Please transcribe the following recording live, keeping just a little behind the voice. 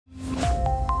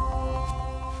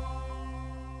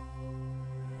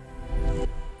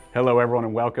Hello, everyone,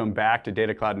 and welcome back to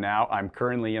Data Cloud Now. I'm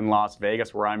currently in Las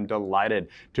Vegas, where I'm delighted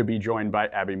to be joined by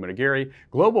Abhi Madhugiri,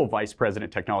 Global Vice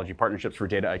President, Technology Partnerships for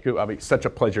Dataiku. Abhi, such a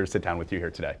pleasure to sit down with you here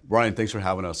today. Brian, thanks for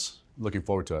having us. Looking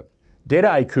forward to it.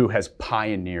 Dataiku has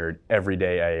pioneered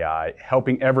everyday AI,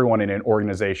 helping everyone in an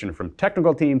organization, from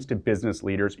technical teams to business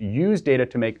leaders, use data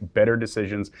to make better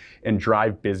decisions and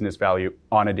drive business value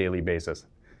on a daily basis.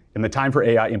 And the time for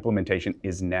AI implementation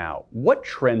is now. What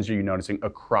trends are you noticing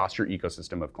across your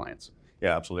ecosystem of clients?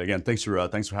 Yeah, absolutely. Again, thanks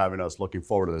for having us. Looking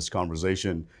forward to this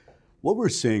conversation. What we're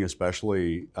seeing,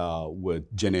 especially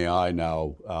with Gen AI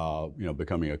now,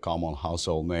 becoming a common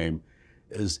household name,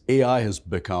 is AI has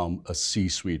become a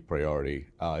C-suite priority.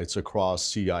 It's across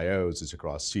CIOs, it's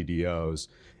across CDOs,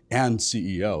 and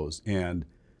CEOs. And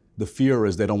the fear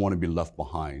is they don't want to be left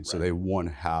behind, so they want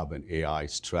to have an AI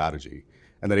strategy.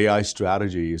 And that AI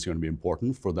strategy is going to be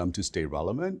important for them to stay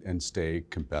relevant and stay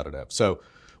competitive. So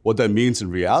what that means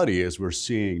in reality is we're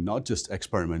seeing not just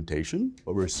experimentation,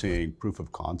 but we're seeing proof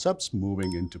of concepts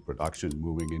moving into production,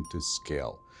 moving into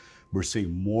scale. We're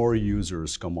seeing more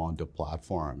users come onto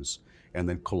platforms and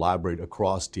then collaborate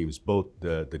across teams, both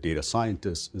the data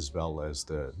scientists as well as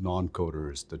the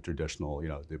non-coders, the traditional,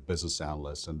 the business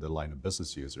analysts and the line of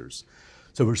business users.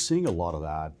 So we're seeing a lot of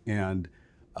that. And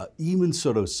even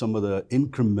sort of some of the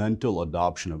incremental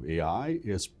adoption of AI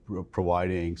is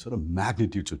providing sort of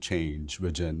magnitudes of change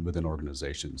within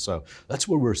organizations. So that's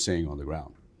what we're seeing on the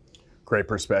ground. Great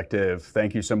perspective.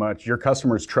 Thank you so much. Your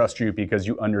customers trust you because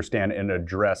you understand and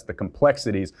address the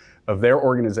complexities of their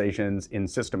organizations in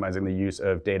systemizing the use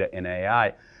of data and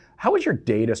AI. How is your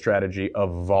data strategy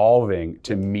evolving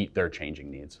to meet their changing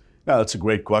needs? Yeah, that's a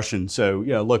great question. So,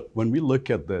 look, when we look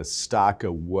at the stack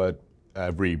of what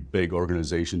every big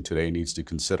organization today needs to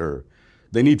consider,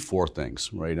 they need four things,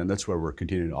 right? And that's where we're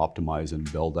continuing to optimize and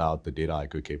build out the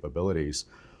Dataiku capabilities.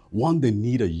 One, they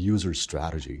need a user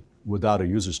strategy. Without a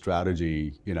user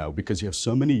strategy, because you have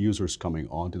so many users coming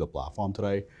onto the platform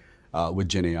today with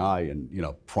Gen AI and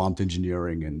prompt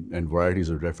engineering and varieties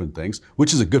of different things,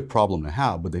 which is a good problem to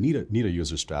have, but they need a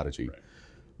user strategy. Right.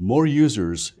 More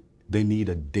users, they need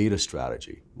a data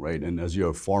strategy, right? And as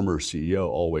your former CEO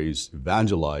always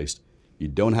evangelized, you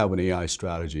don't have an AI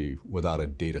strategy without a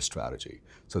data strategy.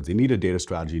 So if they need a data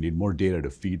strategy, you need more data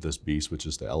to feed this beast, which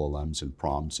is the LLMs and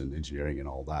prompts and engineering and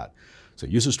all that. So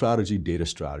user strategy, data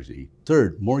strategy.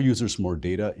 Third, more users, more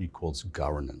data equals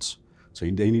governance. So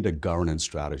they need a governance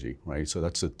strategy, right? So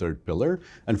that's the third pillar.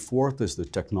 And fourth is the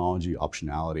technology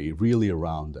optionality, really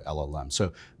around the LLM.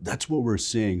 So that's what we're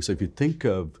seeing. So if you think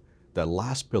of that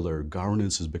last pillar,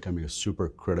 governance is becoming a super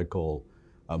critical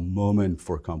moment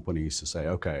for companies to say,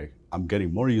 okay, I'm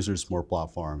getting more users, more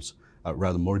platforms,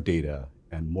 rather more data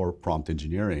and more prompt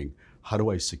engineering. How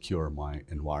do I secure my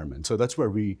environment? So that's where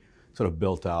we sort of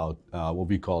built out what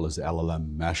we call as the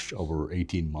LLM mesh over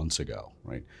 18 months ago,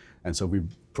 right? And so we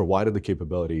provided the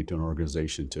capability to an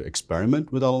organization to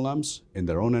experiment with LLMs in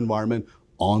their own environment,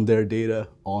 on their data,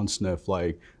 on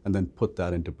Snowflake, and then put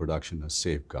that into production in a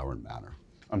safe, governed manner.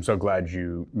 I'm so glad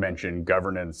you mentioned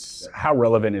governance. How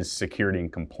relevant is security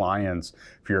and compliance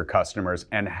for your customers,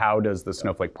 and how does the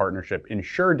Snowflake partnership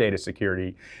ensure data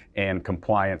security and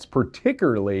compliance,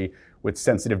 particularly with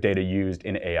sensitive data used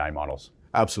in AI models?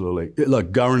 Absolutely.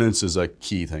 Look, governance is a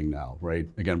key thing now, right?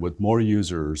 Again, with more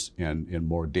users and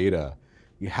more data,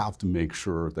 you have to make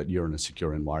sure that you're in a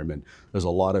secure environment. There's a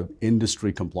lot of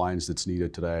industry compliance that's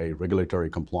needed today,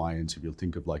 regulatory compliance. If you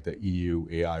think of like the EU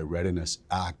AI Readiness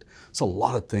Act, it's a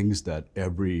lot of things that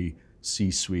every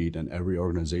C-suite and every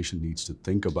organization needs to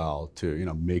think about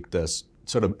to make this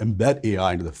sort of embed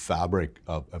AI into the fabric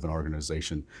of an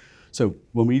organization. So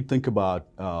when we think about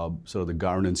sort of the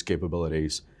governance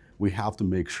capabilities, we have to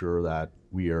make sure that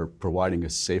we are providing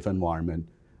a safe environment.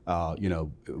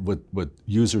 With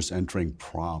users entering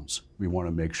prompts, we want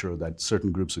to make sure that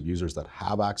certain groups of users that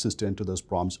have access to enter those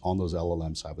prompts on those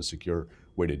LLMs have a secure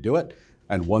way to do it.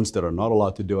 And ones that are not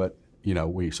allowed to do it,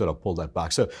 we sort of pull that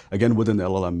back. So again, within the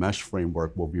LLM mesh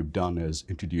framework, what we've done is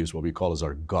introduce what we call as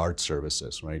our guard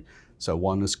services, right? So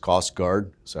one is cost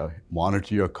guard. So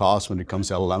monitor your costs when it comes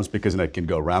to LLMs, because it can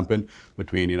go rampant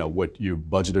between what you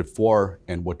budgeted for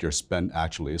and what your spend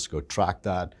actually is. Go track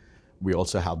that. We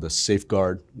also have the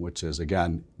safeguard, which is,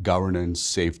 again, governance,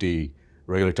 safety,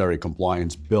 regulatory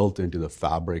compliance built into the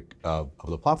fabric of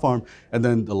the platform. And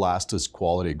then the last is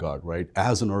quality guard, right?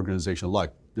 As an organization,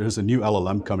 look, there's a new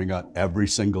LLM coming out every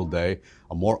single day,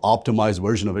 a more optimized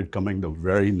version of it coming the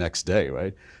very next day,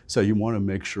 right? So you want to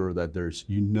make sure that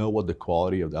what the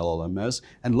quality of the LLM is.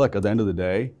 And look, at the end of the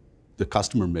day, the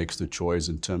customer makes the choice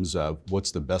in terms of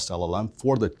what's the best LLM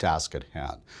for the task at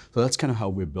hand. So that's kind of how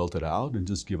we built it out and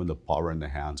just given the power in the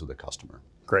hands of the customer.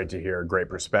 Great to hear, great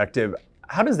perspective.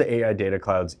 How does the AI Data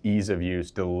Cloud's ease of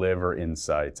use deliver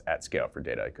insights at scale for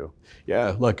Dataiku?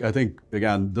 Yeah, look, I think,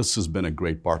 again, this has been a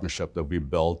great partnership that we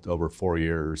built over 4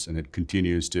 years, and it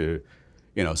continues to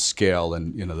scale.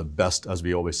 And the best, as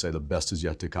we always say, the best is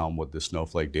yet to come with the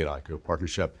Snowflake Dataiku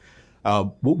partnership.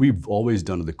 What we've always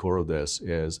done at the core of this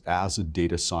is, as a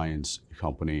data science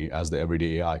company, as the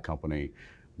everyday AI company,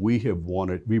 we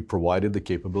provided the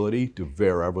capability to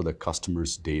wherever the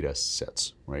customer's data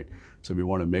sits, right? So we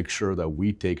want to make sure that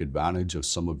we take advantage of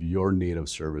some of your native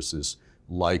services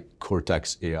like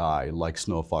Cortex AI, like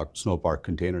Snowpark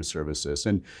Container Services.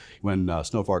 And when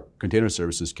Snowpark Container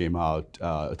Services came out,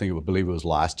 I believe it was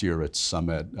last year at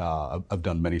Summit. I've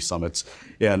done many summits,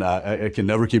 and I can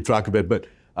never keep track of it, but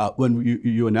when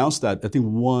you announced that, I think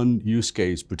one use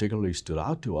case particularly stood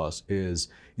out to us is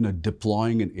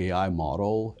deploying an AI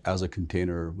model as a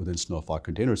container within Snowflake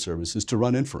Container Services to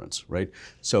run inference, right?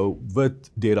 So with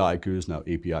Dataiku now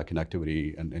API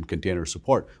connectivity and container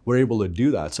support, we're able to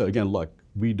do that. So again, look,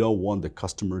 we don't want the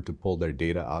customer to pull their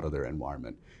data out of their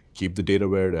environment. Keep the data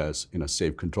where it is in a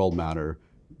safe, controlled manner,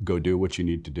 go do what you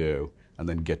need to do, and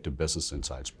then get to business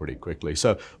insights pretty quickly.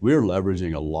 So we're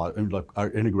leveraging a lot. I mean, look, our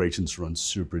integrations run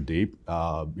super deep.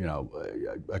 I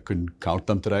couldn't count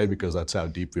them today because that's how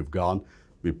deep we've gone.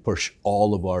 We push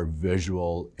all of our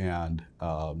visual and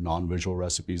non-visual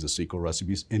recipes, the SQL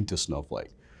recipes, into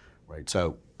Snowflake, right?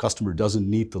 So customer doesn't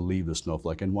need to leave the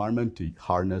Snowflake environment to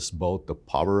harness both the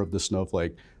power of the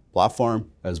Snowflake platform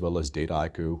as well as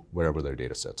Dataiku wherever their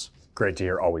data sits. Great to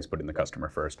hear, always putting the customer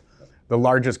first. The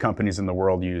largest companies in the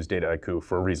world use Dataiku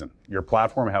for a reason. Your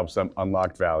platform helps them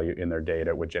unlock value in their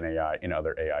data with Gen AI and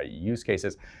other AI use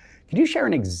cases. Can you share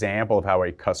an example of how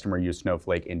a customer used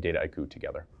Snowflake and Dataiku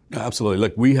together? Absolutely.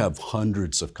 Look, we have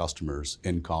hundreds of customers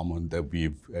in common that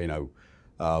we've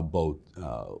both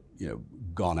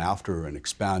gone after and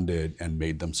expanded and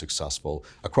made them successful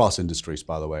across industries,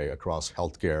 by the way, across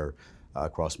healthcare,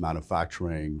 across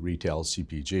manufacturing, retail,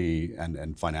 CPG,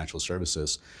 and financial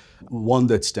services. One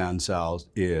that stands out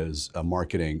is a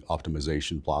marketing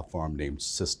optimization platform named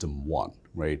System One,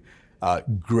 right?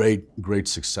 Great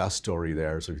success story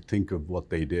there. So if you think of what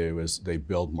they do is they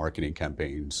build marketing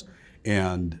campaigns,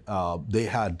 and they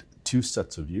had two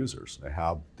sets of users. They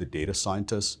have the data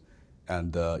scientists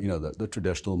and the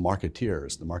traditional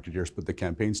marketeers. The marketeers put the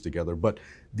campaigns together, but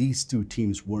these two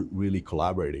teams weren't really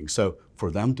collaborating. So for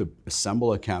them to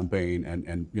assemble a campaign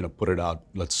and put it out,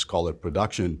 let's call it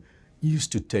production,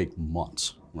 used to take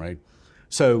months, right?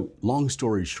 So long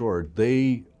story short,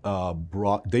 they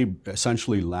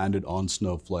essentially landed on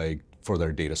Snowflake for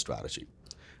their data strategy.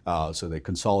 So they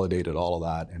consolidated all of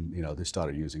that, and they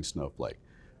started using Snowflake.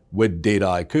 With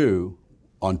Dataiku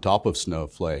on top of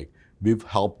Snowflake, we've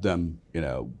helped them,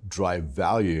 drive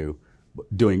value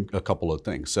doing a couple of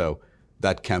things. So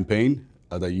that campaign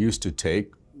that used to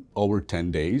take over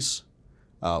 10 days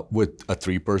with a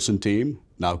 3-person team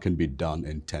now can be done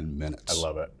in 10 minutes. I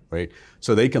love it. Right?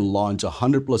 So they can launch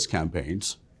 100+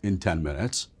 campaigns in 10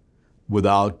 minutes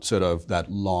without sort of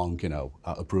that long,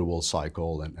 approval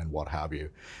cycle and what have you.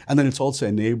 And then it's also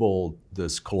enabled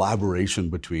this collaboration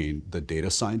between the data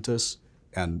scientists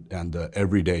and the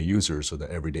everyday users of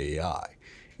the everyday AI.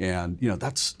 And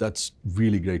that's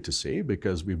really great to see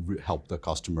because we've helped the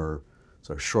customer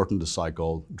sort of shorten the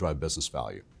cycle, drive business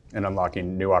value. And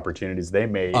unlocking new opportunities they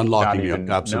may Unlocking, not even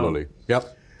absolutely. know.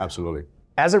 Yep, absolutely.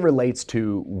 As it relates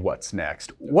to what's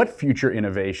next, what future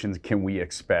innovations can we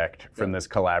expect from this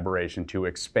collaboration to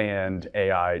expand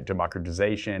AI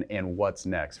democratization, and what's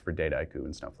next for Dataiku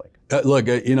and Snowflake? Look,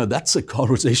 that's a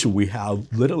conversation we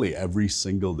have literally every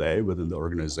single day within the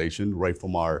organization, right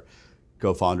from our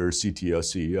co-founders,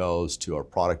 CTOs, CEOs, to our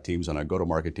product teams and our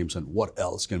go-to-market teams, and what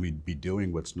else can we be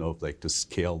doing with Snowflake to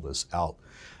scale this out?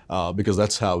 Because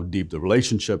that's how deep the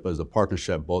relationship is, the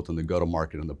partnership, both in the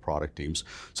go-to-market and the product teams.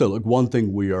 So look, one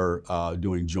thing we are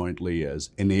doing jointly is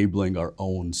enabling our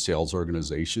own sales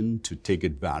organization to take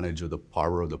advantage of the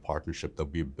power of the partnership that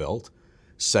we've built.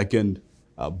 Second,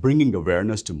 bringing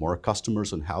awareness to more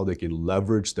customers on how they can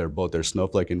leverage both their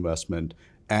Snowflake investment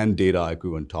and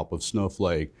Dataiku on top of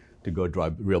Snowflake to go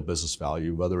drive real business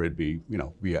value, whether it be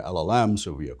via LLMs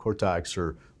or via Cortex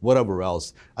or whatever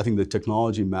else. I think the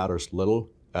technology matters little.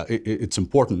 It's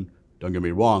important, don't get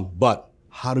me wrong, but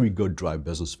how do we go drive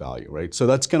business value, right? So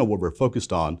that's kind of what we're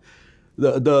focused on.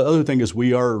 The other thing is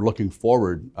we are looking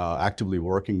forward, actively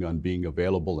working on being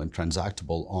available and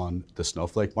transactable on the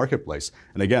Snowflake marketplace.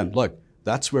 And again, look,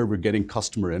 that's where we're getting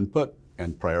customer input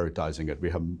and prioritizing it. We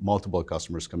have multiple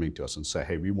customers coming to us and say,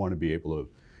 hey, we want to be able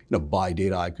to buy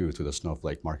Dataiku through the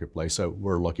Snowflake marketplace. So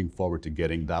we're looking forward to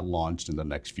getting that launched in the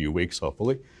next few weeks,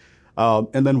 hopefully.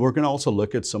 And then we're going to also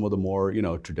look at some of the more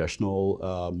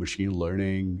traditional machine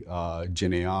learning,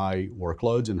 Gen AI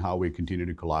workloads and how we continue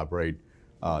to collaborate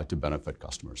to benefit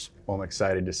customers. Well, I'm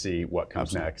excited to see what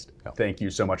comes Absolutely. next. Yeah. Thank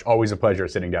you so much. Always a pleasure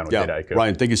sitting down with Dataiku.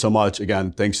 Ryan, thank you so much.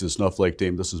 Again, thanks to the Snowflake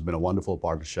team. This has been a wonderful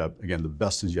partnership. Again, the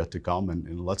best is yet to come,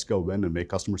 and let's go win and make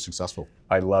customers successful.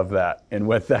 I love that. And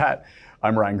with that,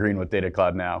 I'm Ryan Green with Data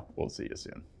Cloud Now. We'll see you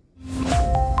soon.